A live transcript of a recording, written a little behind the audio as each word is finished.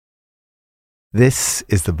This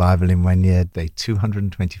is the Bible in 1 year, day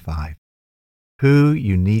 225. Who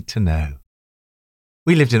you need to know.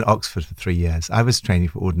 We lived in Oxford for 3 years. I was training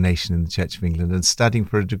for ordination in the Church of England and studying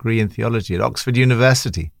for a degree in theology at Oxford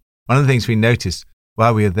University. One of the things we noticed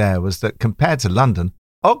while we were there was that compared to London,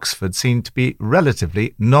 Oxford seemed to be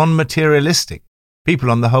relatively non-materialistic. People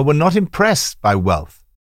on the whole were not impressed by wealth.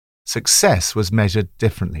 Success was measured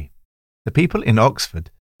differently. The people in Oxford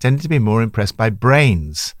tended to be more impressed by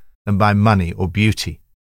brains than by money or beauty.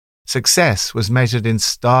 Success was measured in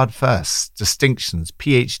starred firsts, distinctions,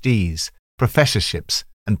 PhDs, professorships,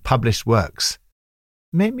 and published works.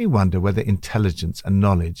 It made me wonder whether intelligence and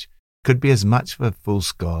knowledge could be as much of a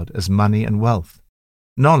false god as money and wealth.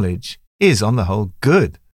 Knowledge is, on the whole,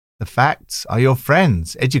 good. The facts are your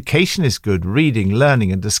friends. Education is good. Reading,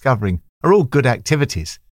 learning, and discovering are all good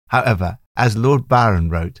activities. However, as Lord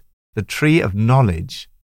Byron wrote, the tree of knowledge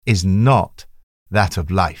is not that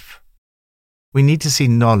of life. We need to see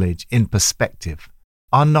knowledge in perspective.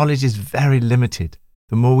 Our knowledge is very limited.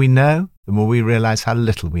 The more we know, the more we realize how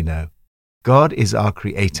little we know. God is our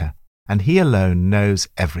creator, and he alone knows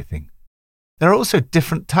everything. There are also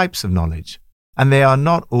different types of knowledge, and they are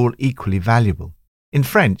not all equally valuable. In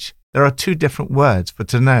French, there are 2 different words for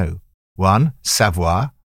to know. One,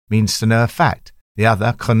 savoir, means to know a fact. The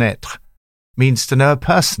other, connaître, means to know a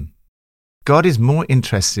person. God is more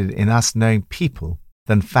interested in us knowing people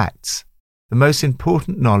than facts. The most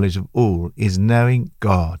important knowledge of all is knowing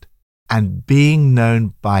God and being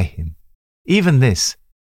known by him. Even this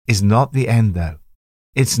is not the end, though.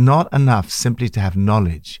 It's not enough simply to have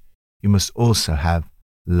knowledge. You must also have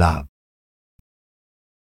love.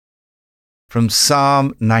 From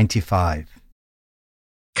Psalm 95.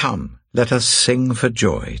 Come, let us sing for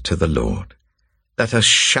joy to the Lord. Let us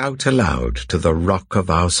shout aloud to the rock of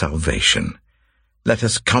our salvation. Let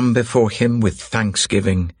us come before him with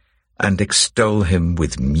thanksgiving and extol him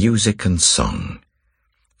with music and song.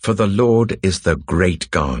 For the Lord is the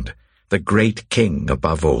great God, the great King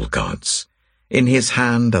above all gods. In his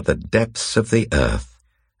hand are the depths of the earth,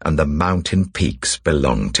 and the mountain peaks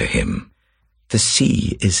belong to him. The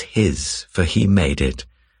sea is his, for he made it,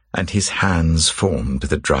 and his hands formed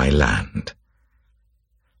the dry land.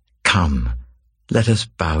 Come, let us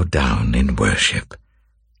bow down in worship.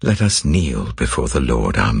 Let us kneel before the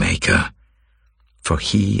Lord our Maker. For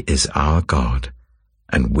he is our God,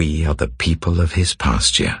 and we are the people of his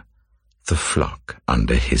pasture, the flock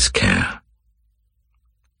under his care.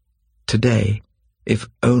 Today, if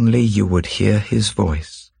only you would hear his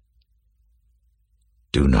voice.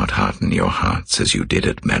 Do not harden your hearts as you did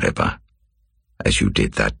at Meribah, as you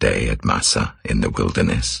did that day at Massah in the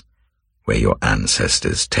wilderness, where your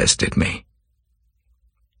ancestors tested me.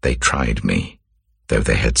 They tried me, though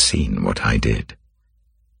they had seen what I did.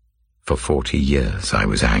 For 40 years I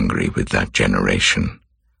was angry with that generation.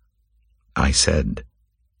 I said,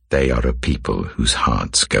 they are a people whose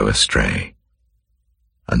hearts go astray,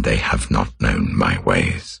 and they have not known my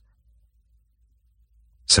ways.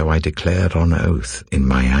 So I declared on oath in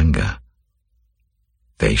my anger,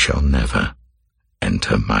 they shall never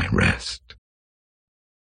enter my rest.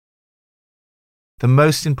 The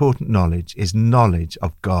most important knowledge is knowledge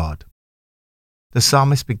of God. The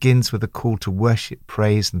psalmist begins with a call to worship,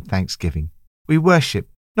 praise, and thanksgiving. We worship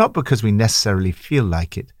not because we necessarily feel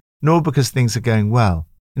like it, nor because things are going well.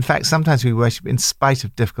 In fact, sometimes we worship in spite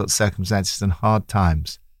of difficult circumstances and hard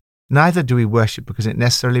times. Neither do we worship because it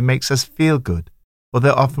necessarily makes us feel good,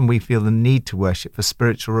 although often we feel the need to worship for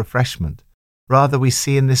spiritual refreshment. Rather, we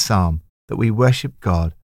see in this psalm that we worship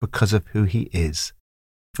God because of who he is.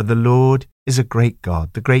 For the Lord is a great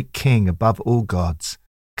God, the great King above all gods.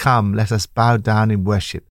 Come, let us bow down in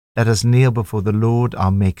worship. Let us kneel before the Lord our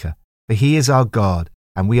Maker. For he is our God,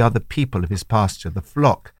 and we are the people of his pasture, the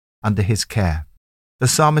flock under his care. The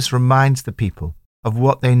psalmist reminds the people of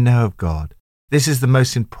what they know of God. This is the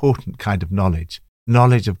most important kind of knowledge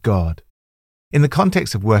of God. In the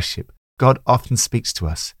context of worship, God often speaks to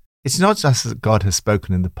us. It's not just that God has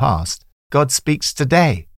spoken in the past. God speaks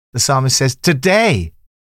today. The psalmist says, today,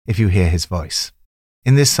 if you hear his voice.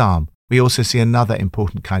 In this psalm, we also see another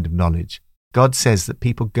important kind of knowledge. God says that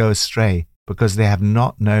people go astray because they have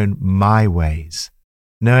not known my ways.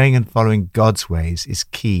 Knowing and following God's ways is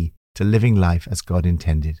key to living life as God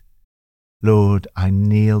intended. Lord, I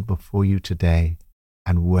kneel before you today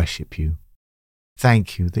and worship you.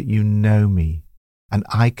 Thank you that you know me and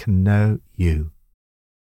I can know you.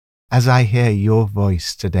 As I hear your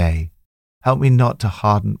voice today, help me not to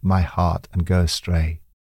harden my heart and go astray.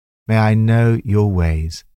 May I know your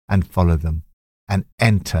ways and follow them and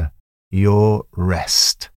enter your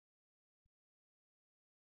rest.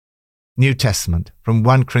 New Testament from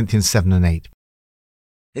 1 Corinthians 7 and 8.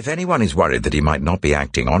 If anyone is worried that he might not be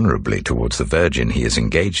acting honorably towards the virgin he is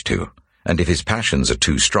engaged to, and if his passions are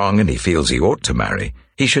too strong and he feels he ought to marry,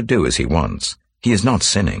 he should do as he wants. He is not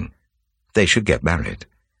sinning. They should get married.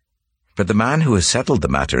 But the man who has settled the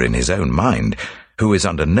matter in his own mind, who is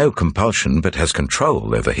under no compulsion but has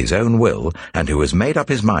control over his own will, and who has made up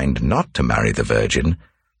his mind not to marry the virgin,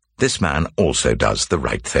 this man also does the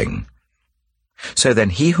right thing. So then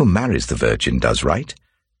he who marries the virgin does right,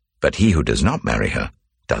 but he who does not marry her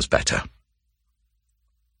does better.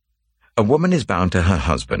 A woman is bound to her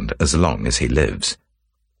husband as long as he lives.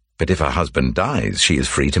 But if her husband dies, she is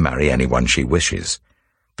free to marry anyone she wishes.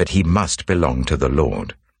 But he must belong to the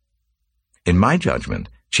Lord. In my judgment,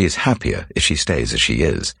 she is happier if she stays as she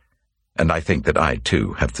is, and I think that I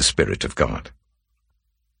too have the Spirit of God.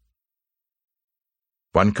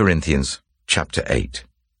 1 Corinthians chapter 8.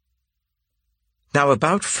 Now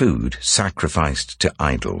about food sacrificed to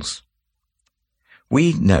idols.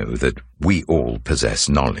 We know that we all possess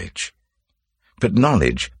knowledge. But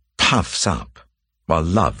knowledge puffs up, while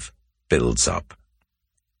love builds up.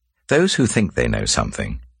 Those who think they know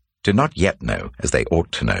something do not yet know as they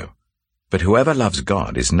ought to know, but whoever loves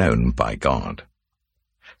God is known by God.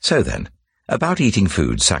 So then, about eating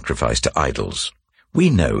food sacrificed to idols, we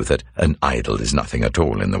know that an idol is nothing at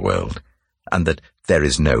all in the world, and that there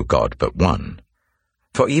is no God but one.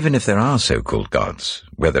 For even if there are so-called gods,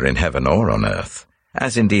 whether in heaven or on earth,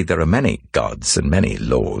 as indeed there are many gods and many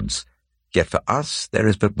lords, yet for us there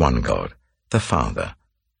is but one God, the Father,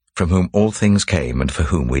 from whom all things came and for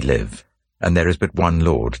whom we live, and there is but one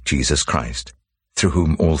Lord, Jesus Christ, through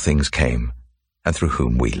whom all things came and through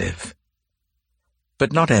whom we live.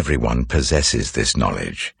 But not everyone possesses this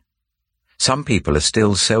knowledge. Some people are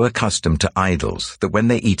still so accustomed to idols that when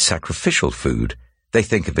they eat sacrificial food, they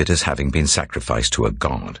think of it as having been sacrificed to a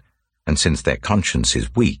god, and since their conscience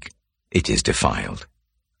is weak, it is defiled.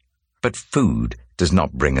 But food does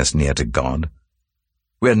not bring us near to God.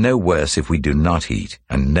 We are no worse if we do not eat,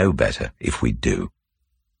 and no better if we do.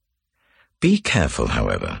 Be careful,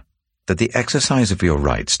 however, that the exercise of your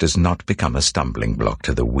rights does not become a stumbling block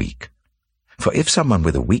to the weak. For if someone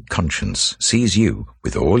with a weak conscience sees you,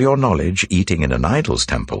 with all your knowledge, eating in an idol's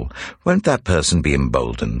temple, won't that person be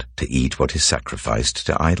emboldened to eat what is sacrificed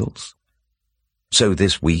to idols? So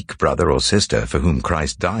this weak brother or sister for whom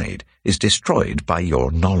Christ died is destroyed by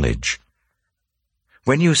your knowledge.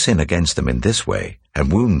 When you sin against them in this way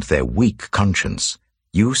and wound their weak conscience,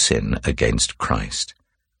 you sin against Christ.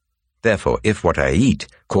 Therefore, if what I eat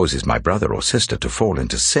causes my brother or sister to fall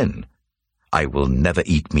into sin, I will never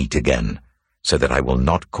eat meat again, so that I will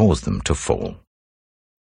not cause them to fall.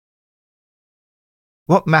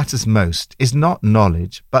 What matters most is not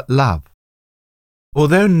knowledge, but love.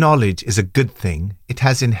 Although knowledge is a good thing, it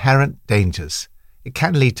has inherent dangers. It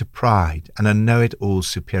can lead to pride and a know-it-all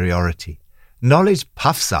superiority. Knowledge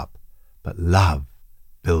puffs up, but love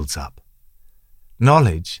builds up.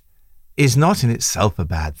 Knowledge is not in itself a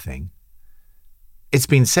bad thing. It's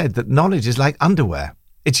been said that knowledge is like underwear.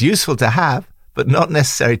 It's useful to have, but not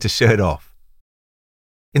necessary to show it off.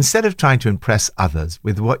 Instead of trying to impress others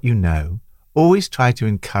with what you know, always try to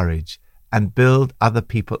encourage and build other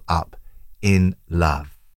people up in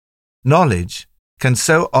love. Knowledge can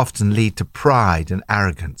so often lead to pride and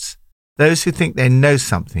arrogance. Those who think they know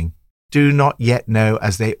something do not yet know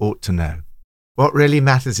as they ought to know. What really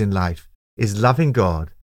matters in life is loving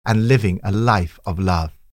God and living a life of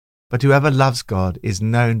love. But whoever loves God is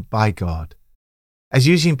known by God. As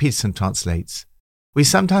Eugene Peterson translates, we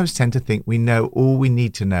sometimes tend to think we know all we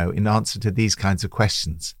need to know in answer to these kinds of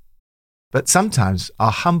questions. But sometimes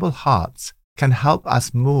our humble hearts can help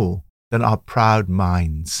us more than our proud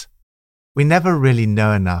minds. We never really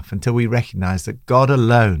know enough until we recognize that God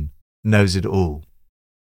alone knows it all.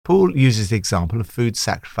 Paul uses the example of food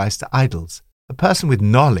sacrificed to idols. A person with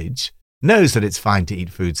knowledge knows that it's fine to eat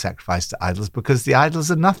food sacrificed to idols because the idols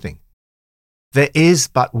are nothing. There is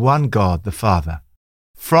but one God, the Father,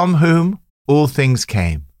 from whom all things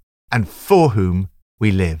came, and for whom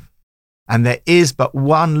we live. And there is but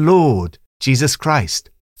one Lord, Jesus Christ,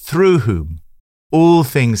 through whom all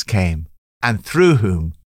things came, and through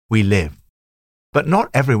whom we live. But not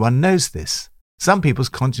everyone knows this. Some people's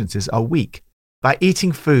consciences are weak. By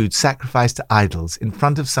eating food sacrificed to idols in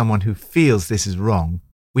front of someone who feels this is wrong,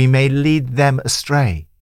 we may lead them astray.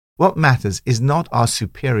 What matters is not our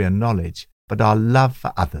superior knowledge, but our love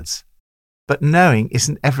for others. But knowing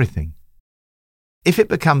isn't everything. If it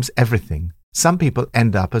becomes everything, some people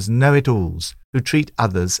end up as know-it-alls who treat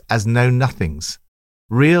others as know-nothings.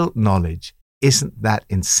 Real knowledge isn't that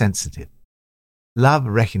insensitive. Love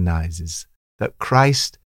recognizes that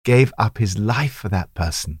Christ gave up his life for that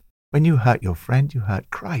person, When you hurt your friend, you hurt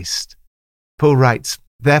Christ. Paul writes,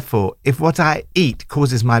 "Therefore, if what I eat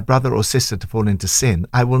causes my brother or sister to fall into sin,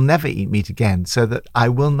 I will never eat meat again, so that I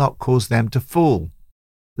will not cause them to fall."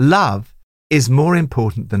 Love is more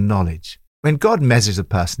important than knowledge. When God measures a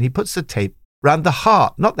person, he puts the tape round the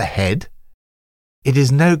heart, not the head. It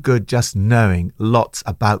is no good just knowing lots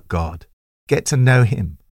about God. Get to know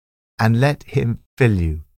him and let him fill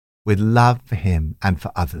you with love for him and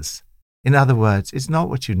for others. In other words, it's not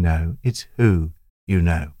what you know, it's who you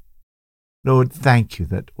know. Lord, thank you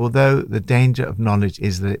that although the danger of knowledge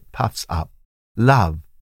is that it puffs up, love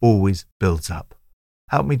always builds up.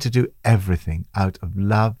 Help me to do everything out of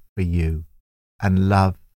love for you and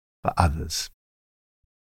love for others.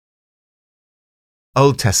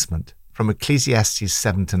 Old Testament, from Ecclesiastes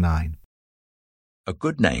 7-9. A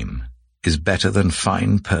good name is better than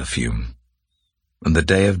fine perfume, and the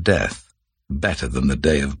day of death better than the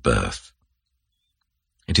day of birth.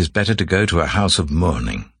 It is better to go to a house of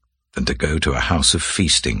mourning than to go to a house of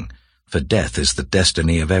feasting, for death is the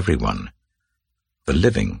destiny of everyone. The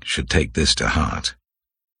living should take this to heart.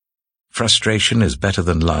 Frustration is better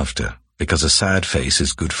than laughter, because a sad face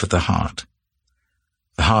is good for the heart.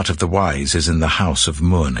 The heart of the wise is in the house of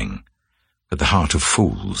mourning, but the heart of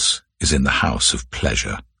fools is in the house of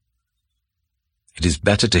pleasure. It is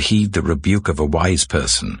better to heed the rebuke of a wise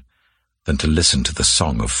person than to listen to the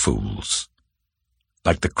song of fools.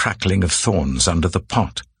 Like the crackling of thorns under the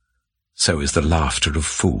pot, so is the laughter of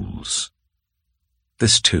fools.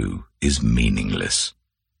 This too is meaningless.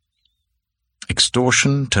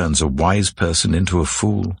 Extortion turns a wise person into a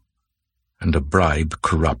fool, and a bribe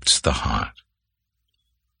corrupts the heart.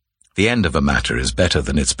 The end of a matter is better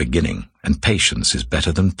than its beginning, and patience is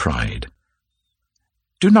better than pride.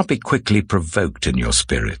 Do not be quickly provoked in your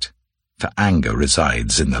spirit, for anger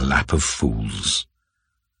resides in the lap of fools.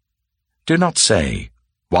 Do not say,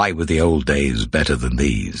 "Why were the old days better than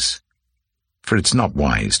these?" For it's not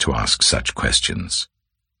wise to ask such questions.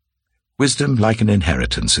 Wisdom, like an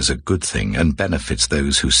inheritance, is a good thing and benefits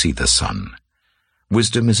those who see the sun.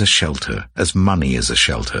 Wisdom is a shelter, as money is a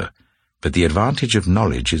shelter, but the advantage of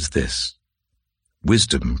knowledge is this: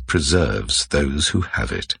 wisdom preserves those who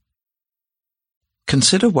have it.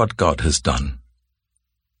 Consider what God has done.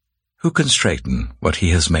 Who can straighten what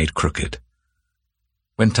he has made crooked?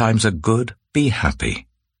 When times are good, be happy.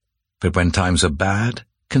 But when times are bad,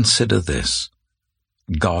 consider this: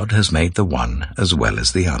 God has made the one as well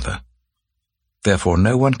as the other. Therefore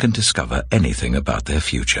no one can discover anything about their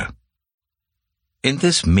future. In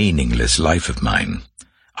this meaningless life of mine,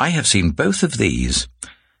 I have seen both of these,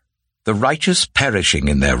 the righteous perishing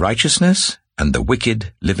in their righteousness, and the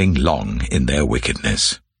wicked living long in their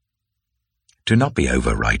wickedness. Do not be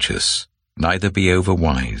over-righteous, neither be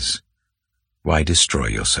over-wise. Why destroy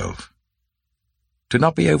yourself? Do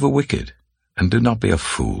not be over-wicked, and do not be a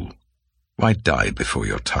fool. Why die before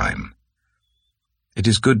your time? It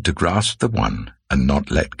is good to grasp the one and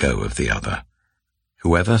not let go of the other.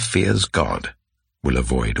 Whoever fears God will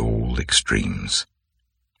avoid all extremes.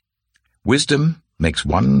 Wisdom makes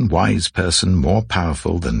one wise person more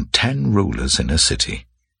powerful than 10 rulers in a city.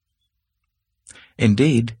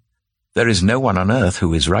 Indeed, there is no one on earth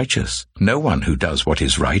who is righteous, no one who does what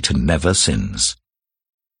is right and never sins.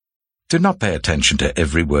 Do not pay attention to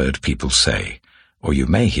every word people say, or you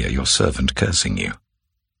may hear your servant cursing you.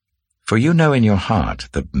 For you know in your heart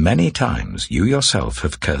that many times you yourself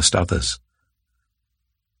have cursed others.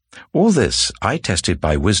 All this I tested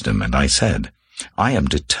by wisdom, and I said, I am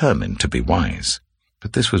determined to be wise.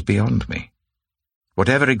 But this was beyond me.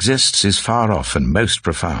 Whatever exists is far off and most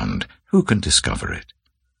profound. Who can discover it?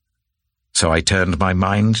 So I turned my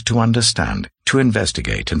mind to understand, to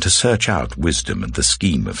investigate, and to search out wisdom and the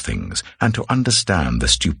scheme of things, and to understand the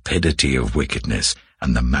stupidity of wickedness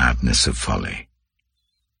and the madness of folly.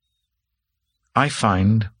 I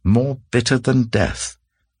find more bitter than death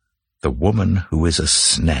the woman who is a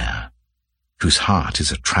snare, whose heart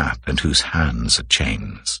is a trap and whose hands are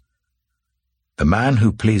chains. The man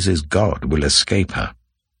who pleases God will escape her,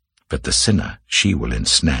 but the sinner she will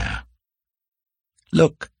ensnare.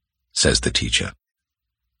 Look, says the teacher,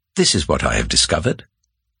 this is what I have discovered.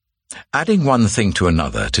 Adding one thing to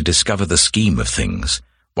another to discover the scheme of things,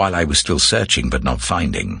 while I was still searching but not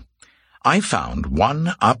finding, I found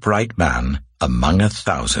one upright man among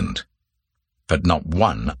 1,000, but not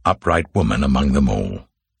one upright woman among them all.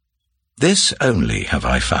 This only have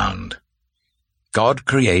I found. God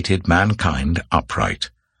created mankind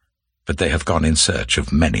upright, but they have gone in search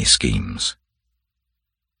of many schemes.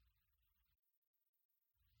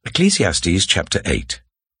 Ecclesiastes chapter 8.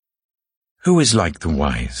 Who is like the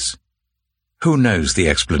wise? Who knows the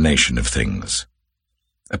explanation of things?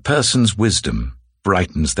 A person's wisdom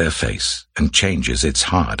brightens their face and changes its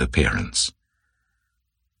hard appearance.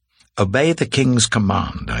 Obey the king's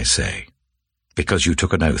command, I say, because you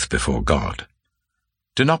took an oath before God.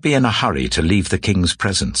 Do not be in a hurry to leave the king's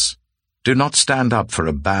presence. Do not stand up for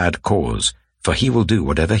a bad cause, for he will do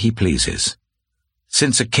whatever he pleases.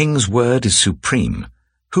 Since a king's word is supreme,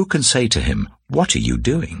 who can say to him, "What are you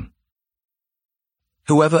doing?"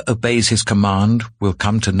 Whoever obeys his command will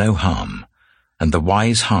come to no harm, and the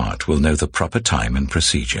wise heart will know the proper time and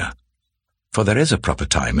procedure. For there is a proper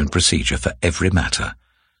time and procedure for every matter,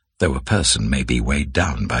 though a person may be weighed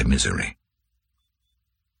down by misery.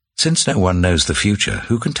 Since no one knows the future,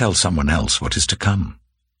 who can tell someone else what is to come?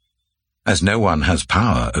 As no one has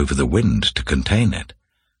power over the wind to contain it,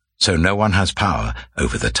 so no one has power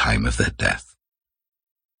over the time of their death.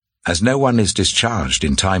 As no one is discharged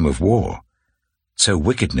in time of war, so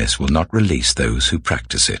wickedness will not release those who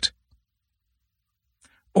practice it.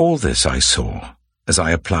 All this I saw as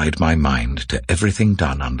I applied my mind to everything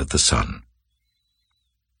done under the sun.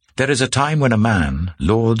 There is a time when a man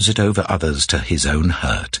lords it over others to his own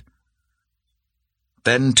hurt.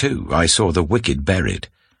 Then, too, I saw the wicked buried,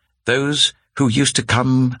 those who used to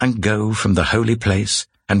come and go from the holy place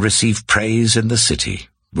and receive praise in the city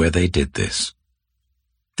where they did this.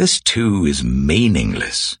 This, too, is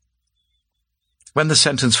meaningless. When the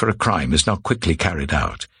sentence for a crime is not quickly carried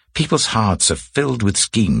out, people's hearts are filled with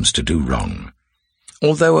schemes to do wrong.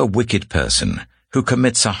 Although a wicked person who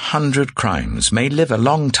commits 100 crimes may live a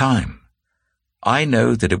long time, I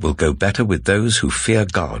know that it will go better with those who fear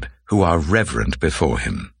God, who are reverent before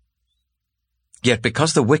him. Yet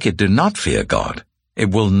because the wicked do not fear God, it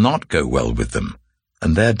will not go well with them,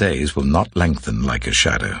 and their days will not lengthen like a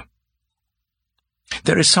shadow.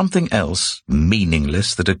 There is something else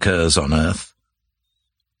meaningless that occurs on earth.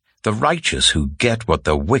 The righteous who get what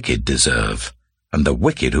the wicked deserve, and the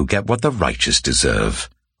wicked who get what the righteous deserve.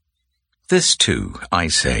 This, too, I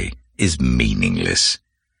say, is meaningless.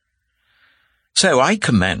 So I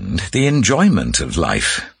commend the enjoyment of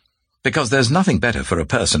life, because there's nothing better for a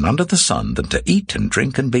person under the sun than to eat and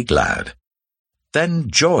drink and be glad.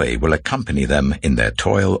 Then joy will accompany them in their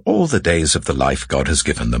toil all the days of the life God has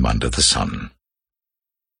given them under the sun.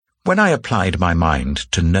 When I applied my mind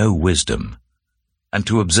to know wisdom, and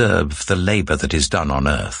to observe the labor that is done on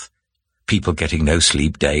earth, people getting no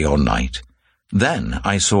sleep day or night, then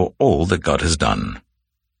I saw all that God has done.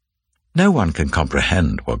 No one can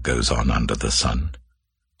comprehend what goes on under the sun.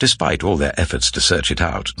 Despite all their efforts to search it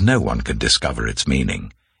out, no one can discover its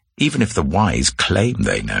meaning. Even if the wise claim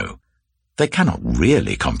they know, they cannot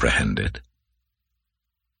really comprehend it.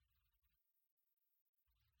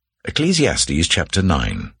 Ecclesiastes chapter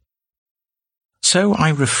 9. So I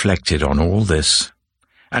reflected on all this,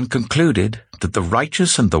 and concluded that the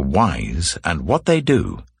righteous and the wise and what they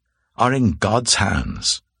do are in God's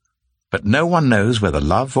hands, but no one knows whether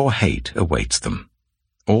love or hate awaits them.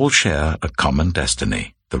 All share a common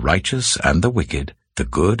destiny, the righteous and the wicked, the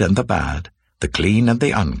good and the bad, the clean and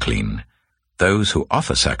the unclean, those who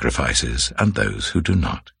offer sacrifices and those who do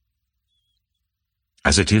not.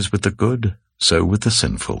 As it is with the good, so with the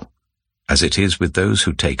sinful. As it is with those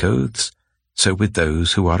who take oaths, so with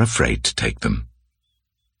those who are afraid to take them.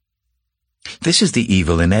 This is the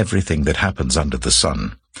evil in everything that happens under the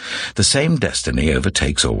sun. The same destiny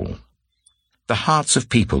overtakes all. The hearts of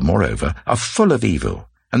people, moreover, are full of evil,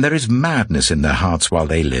 and there is madness in their hearts while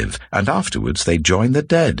they live, and afterwards they join the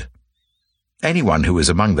dead. Anyone who is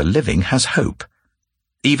among the living has hope.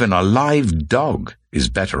 Even a live dog is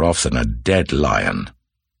better off than a dead lion.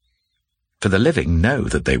 For the living know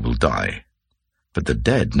that they will die, but the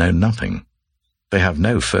dead know nothing. They have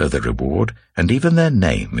no further reward, and even their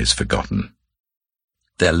name is forgotten.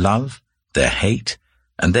 Their love, their hate,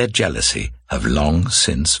 and their jealousy have long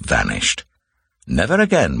since vanished. Never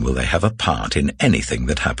again will they have a part in anything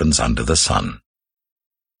that happens under the sun.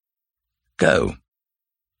 Go,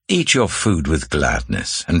 eat your food with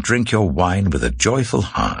gladness, and drink your wine with a joyful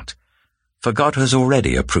heart, for God has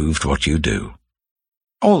already approved what you do.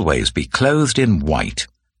 Always be clothed in white,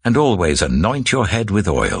 and always anoint your head with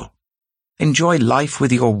oil. Enjoy life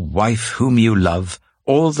with your wife whom you love,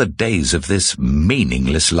 all the days of this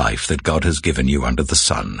meaningless life that God has given you under the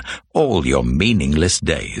sun, all your meaningless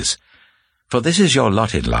days. For this is your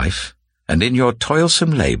lot in life, and in your toilsome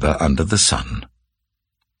labor under the sun.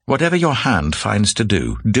 Whatever your hand finds to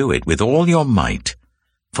do, do it with all your might,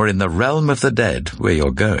 for in the realm of the dead, where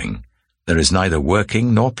you're going, there is neither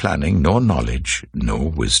working, nor planning, nor knowledge, nor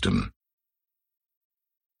wisdom.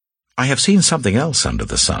 I have seen something else under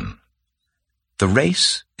the sun. The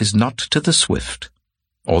race is not to the swift,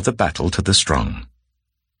 or the battle to the strong.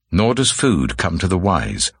 Nor does food come to the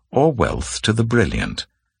wise, or wealth to the brilliant,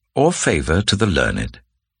 or favor to the learned.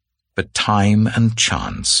 But time and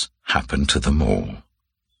chance happen to them all.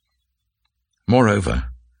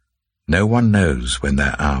 Moreover, no one knows when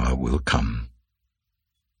their hour will come.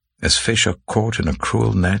 As fish are caught in a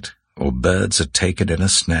cruel net, or birds are taken in a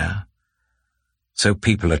snare, so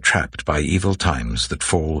people are trapped by evil times that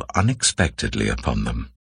fall unexpectedly upon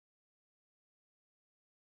them.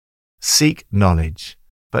 Seek knowledge,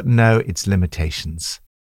 but know its limitations.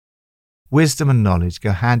 Wisdom and knowledge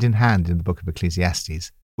go hand in hand in the book of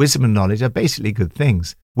Ecclesiastes. Wisdom and knowledge are basically good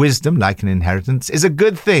things. Wisdom, like an inheritance, is a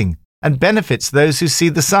good thing and benefits those who see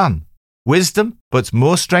the sun. Wisdom puts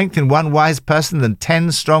more strength in one wise person than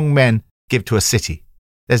 10 strong men give to a city.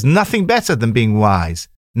 There's nothing better than being wise,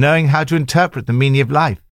 knowing how to interpret the meaning of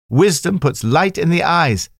life. Wisdom puts light in the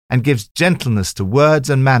eyes and gives gentleness to words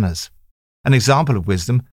and manners. An example of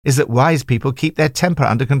wisdom is that wise people keep their temper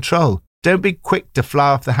under control. Don't be quick to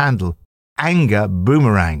fly off the handle. Anger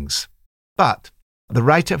boomerangs. But the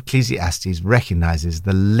writer of Ecclesiastes recognizes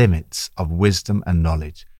the limits of wisdom and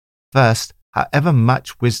knowledge. First, however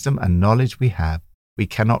much wisdom and knowledge we have, we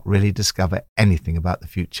cannot really discover anything about the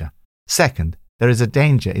future. Second, there is a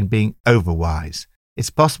danger in being overwise. It's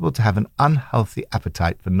possible to have an unhealthy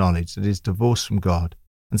appetite for knowledge that is divorced from God,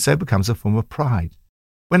 and so becomes a form of pride.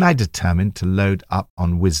 When I determined to load up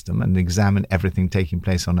on wisdom and examine everything taking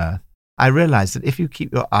place on earth, I realized that if you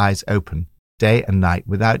keep your eyes open day and night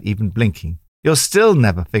without even blinking, you'll still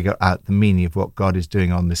never figure out the meaning of what God is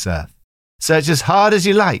doing on this earth. Search as hard as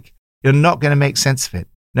you like, you're not going to make sense of it.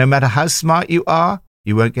 No matter how smart you are,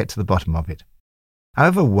 you won't get to the bottom of it.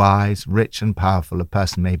 However wise, rich, and powerful a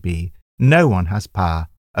person may be, no one has power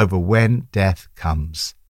over when death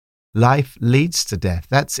comes. Life leads to death,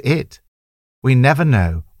 that's it. We never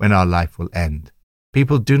know when our life will end.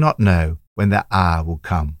 People do not know when their hour will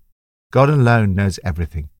come. God alone knows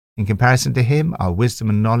everything. In comparison to Him, our wisdom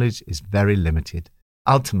and knowledge is very limited.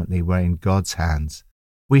 Ultimately, we're in God's hands.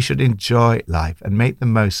 We should enjoy life and make the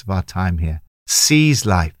most of our time here. Seize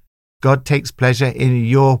life. God takes pleasure in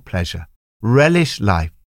your pleasure. Relish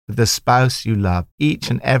life with the spouse you love each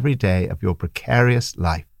and every day of your precarious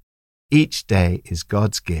life. Each day is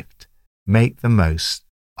God's gift. Make the most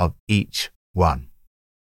of each one.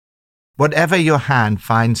 Whatever your hand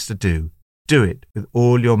finds to do, do it with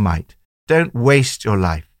all your might. Don't waste your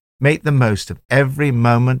life. Make the most of every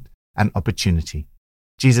moment and opportunity.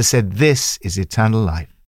 Jesus said, "This is eternal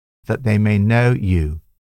life, that they may know you,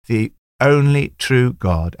 the only true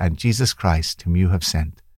God, and Jesus Christ whom you have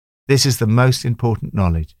sent." This is the most important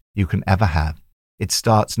knowledge you can ever have. It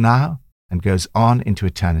starts now and goes on into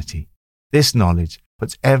eternity. This knowledge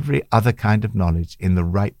puts every other kind of knowledge in the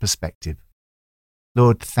right perspective.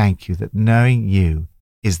 Lord, thank you that knowing you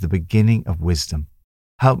is the beginning of wisdom.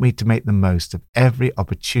 Help me to make the most of every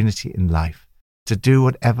opportunity in life, to do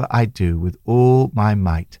whatever I do with all my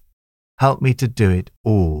might. Help me to do it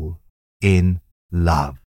all in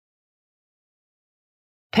love.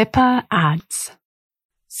 Pippa adds,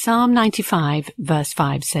 Psalm 95 verse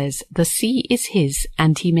 5 says, "The sea is his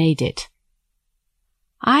and he made it."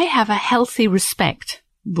 I have a healthy respect,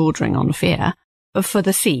 bordering on fear, for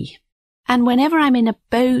the sea. And whenever I'm in a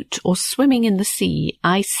boat or swimming in the sea,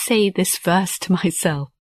 I say this verse to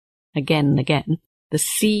myself, again and again, "The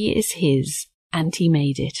sea is his and he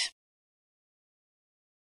made it."